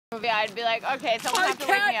movie, I'd be like, okay, someone have to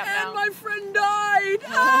wake me up now. And my friend died.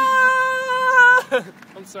 Ah!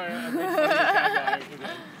 I'm sorry, I made fun of the cat guy again.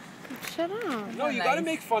 Shut up. No, you gotta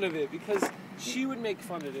make fun of it because she would make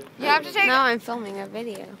fun of it. You have to take. No, I'm filming a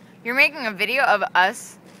video. You're making a video of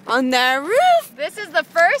us on the roof. This is the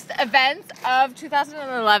first event of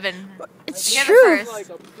 2011. It's Get true. it first. This is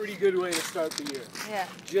like a pretty good way to start the year. Yeah.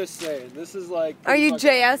 Just saying. This is like. Are you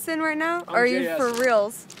JSing right now? Or are you JSing. for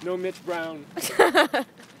reals? No Mitch Brown.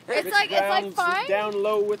 It's like fine. Down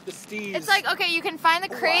low with the steez. It's like, okay, you can find the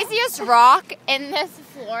craziest rock in this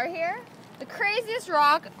floor here. The craziest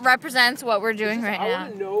rock represents what we're doing right now. I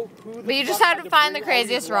want to know who the But you just fuck have had to find the bring all these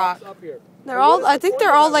craziest rocks rock. up here. They're all. I think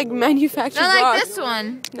they're all like manufactured No, like rocks. this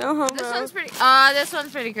one. No homo. This one's pretty. This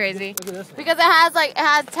one's pretty crazy. Look at this one. Because it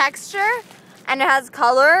has texture, and it has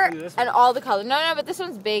color, Look at this and one. all the color. No, but this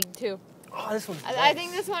one's big too. Oh, this one's I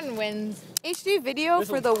think this one wins. HD video This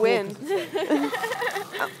for one's the cool win. 'cause it's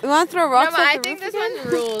like- You want to throw No, rocks but at I the think roof this again? one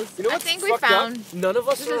rules. You know I what's think we fucked found. up? None of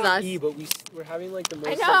us This are is on us. E, but we're having like the most.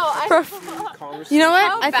 I know. Conversation. You know what?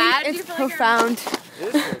 How I bad think do you it's feel like you're- profound.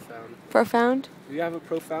 It is profound. Profound. We have a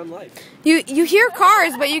profound life. You hear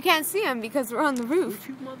cars, but you can't see them because we're on the We're roof.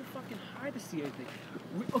 too motherfucking high to see anything.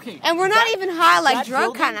 Okay. And we're not even high, like that drunk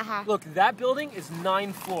building- kind of high. Look, that building is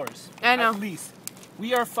 9 floors. I know. At least.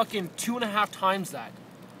 We are fucking 2.5 times that.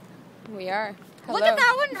 We are. Look at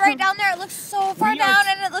that one right down there. It looks so far down,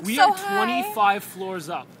 and it looks we so are high. 25 floors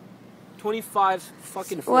up. 25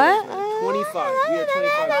 fucking floors. What? Man. 25. We are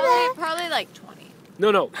 25 floors. Probably like 20.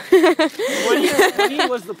 No. 20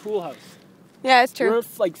 was the pool house. Yeah, it's true. We're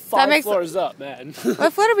like 5 floors up, man.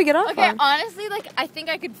 What floor did we get off Okay, on? honestly, like I think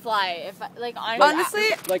I could fly if honestly.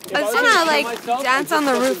 Like, if I was just wanna, gonna like, myself, dance I'd on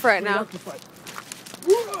the just roof fucking right now. straight up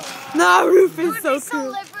just No, roof It is would so be so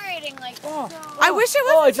cool. liberating, like Oh. so. I wish it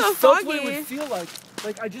I wasn't just so felt foggy. what it would feel like.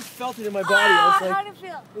 Like, I just felt it in my body. I was How like, do you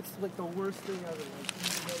feel? it's like the worst thing ever. Like,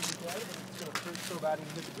 you know, it's gonna hurt so bad when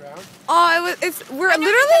you hit the ground. Oh, we're I know,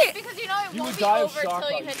 literally, because you know it You won't would be die of over shock, till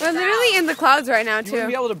you like- hit the we're literally ground. in the clouds right now You wouldn't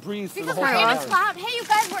be too. able to breathe for the Because whole we're in a time. cloud. Hey, you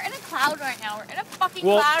guys, we're in a cloud right now. We're in a fucking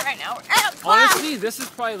Well, cloud right now. We're in a cloud. Honestly, this is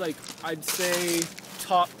probably like, I'd say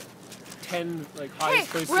top 10 like Hey, highest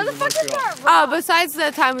places where the in fuck is Montreal. that rock? Oh, besides the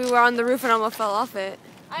time we were on the roof and almost fell off it.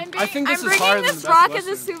 I'm I think this I'm is higher bringing than this the Best rock as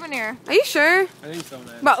a Western. souvenir. Are you sure? I think so,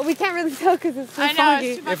 man. But we can't really tell because it's so I know. foggy.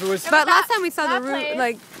 It's too much. If it was- But last that- time we saw the that roof, place-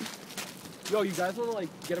 like, Yo, you guys want to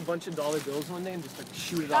like get a bunch of dollar bills one day and just like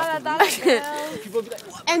shoot it That- off? that- The that- roof? People would be like,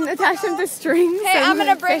 what? and attach them to strings. Hey, and, I'm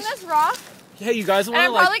gonna like, bring fish. this rock, Hey, you guys and want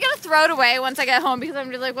I'm to like? probably gonna throw it away once I get home because I'm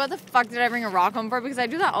just like, what the fuck did I bring a rock home for? Because I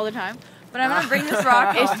do that all the time. But I'm gonna bring this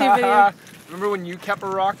rock. HD video. Remember when you kept a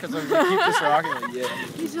rock? Because I was like, keep this rock. And I'm like,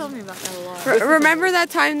 yeah. You told me about that a lot. Remember that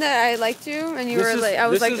time that I liked you and you were like, I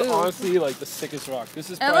was like, this is ooh. honestly like the sickest rock. This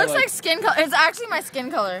is It probably looks like skin color. It's actually my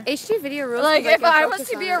skin color. HD video rules. Like because if can I was focus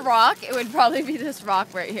to on be it. a rock, it would probably be this rock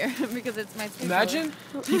right here because it's my skin Imagine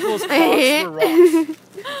people's cocks were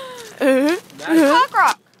rocks. Imagine Cock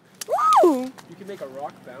rock. Woo! you can make a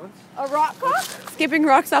rock bounce. A rock cock. Skipping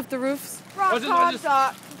rocks off the roofs. Rock just- cock. just-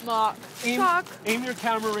 Dot. Rock. Aim, Cock. aim your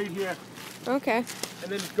camera right here, Okay.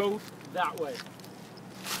 and then go that way.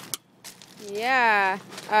 Yeah.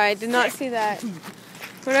 I did not see that.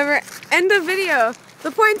 Whatever. End of video.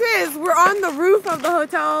 The point is, we're on the roof of the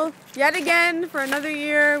hotel yet again for another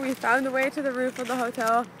year. We found a way to the roof of the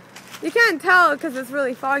hotel. You can't tell because it's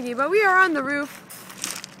really foggy, but we are on the roof.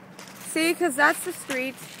 See, because that's the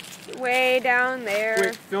street way down there.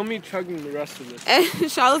 Wait, film me chugging the rest of this. And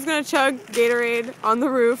Shylo's gonna chug Gatorade on the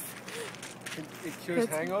roof. It cures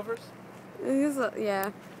hangovers. Yeah,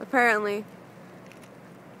 apparently.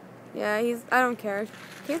 Yeah, I don't care.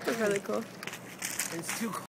 Kate was really cool. It's too cold.